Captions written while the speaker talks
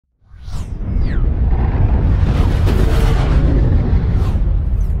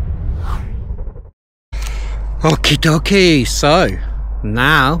Okie dokie, so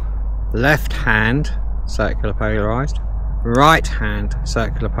now left hand circular polarized, right hand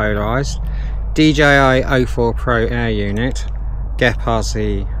circular polarized, DJI 04 Pro Air unit,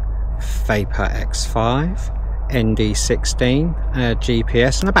 Geprc Vapor X5, ND16,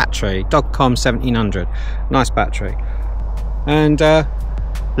 GPS and a battery, Dogcom 1700, nice battery. And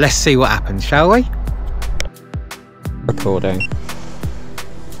let's see what happens, shall we? Recording,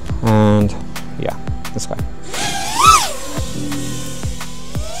 and yeah, let's go.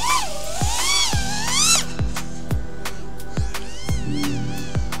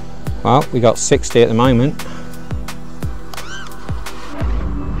 Well, we got 60 at the moment.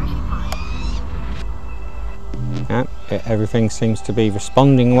 Yeah, everything seems to be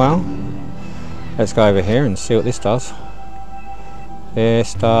responding well. Let's go over here and see what this does.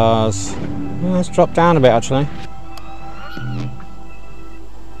 This does, well, let's drop down a bit actually.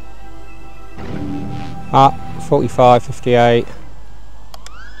 Up 45, 58.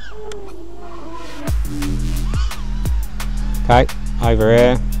 Okay, over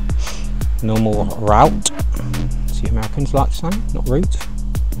here. Normal route, as the Americans like to say, not route.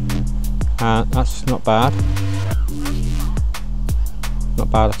 That's not bad. Not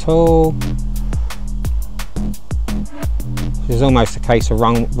bad at all. This is almost a case of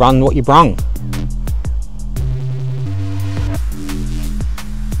run what you brung.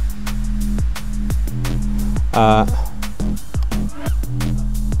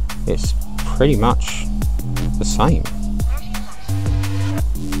 It's pretty much the same.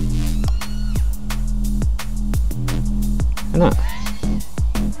 Isn't it?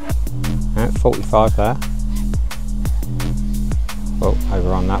 At 45 there. Oh,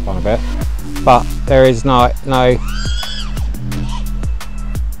 overrun that one a bit. But there is no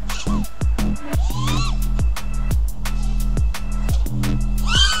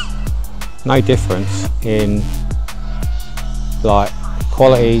difference in like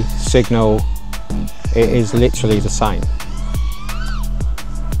quality, signal. It is literally the same.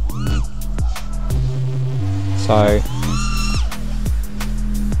 So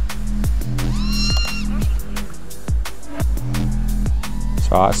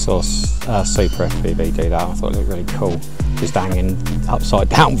I saw Super FPV do that. I thought it looked really cool. Just hanging upside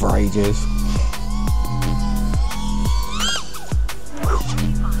down for ages.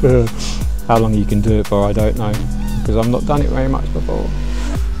 How long you can do it for, I don't know, because I've not done it very much before.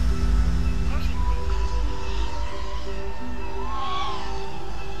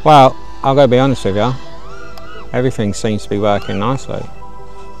 Well, I'll go be honest with you. Everything seems to be working nicely.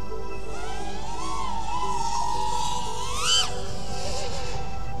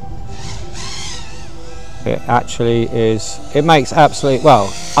 It actually is, it makes absolute,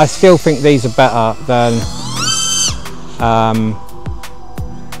 well, I still think these are better than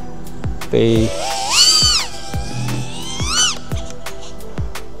the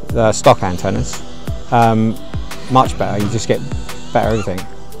stock antennas. Much better, you just get better everything.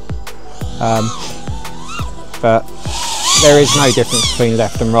 But there is no difference between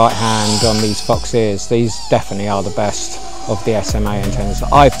left and right hand on these Foxeers. These definitely are the best of the SMA antennas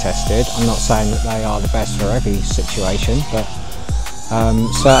that I've tested. I'm not saying that they are the best for every situation, but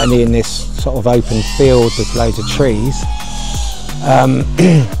certainly in this sort of open field with loads of trees,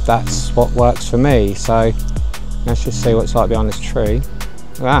 that's what works for me. So let's just see what it's like behind this tree.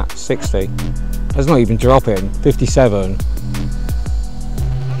 Look at that, 60. That's not even dropping, 57.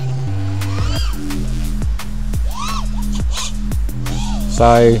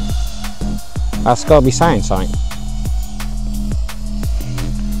 So that's got to be saying something.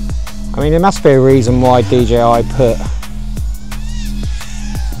 I mean, there must be a reason why DJI put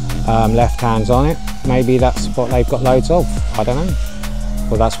left hands on it. Maybe that's what they've got loads of, I don't know.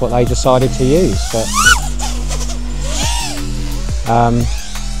 Well, that's what they decided to use, but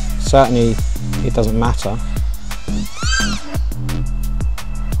certainly it doesn't matter,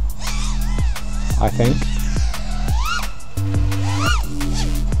 I think.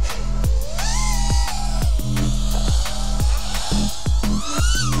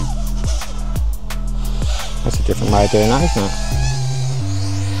 That's a different way of doing that, isn't it?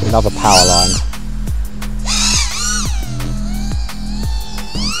 Another power line.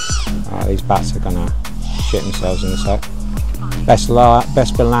 Right, these bats are gonna shit themselves in a sec. Best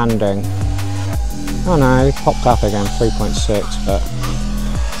for landing. Oh no, they popped up again, 3.6, but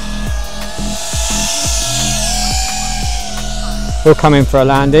we'll come in for a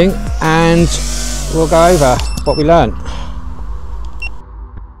landing and we'll go over what we learned.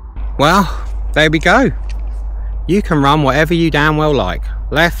 Well, there we go. You can run whatever you damn well like.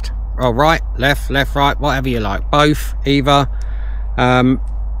 Left or right, left, right, whatever you like. Both, either.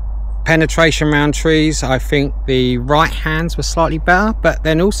 penetration round trees, I think the right hands were slightly better, but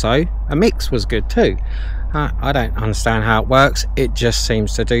then also a mix was good too. I don't understand how it works, it just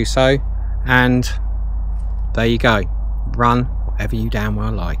seems to do so. And there you go, run whatever you damn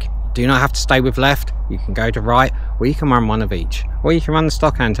well like. Do not have to stay with left, you can go to right, or you can run one of each, or you can run the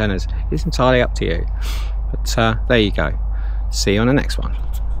stock antennas. It's entirely up to you. But there you go, see you on the next one.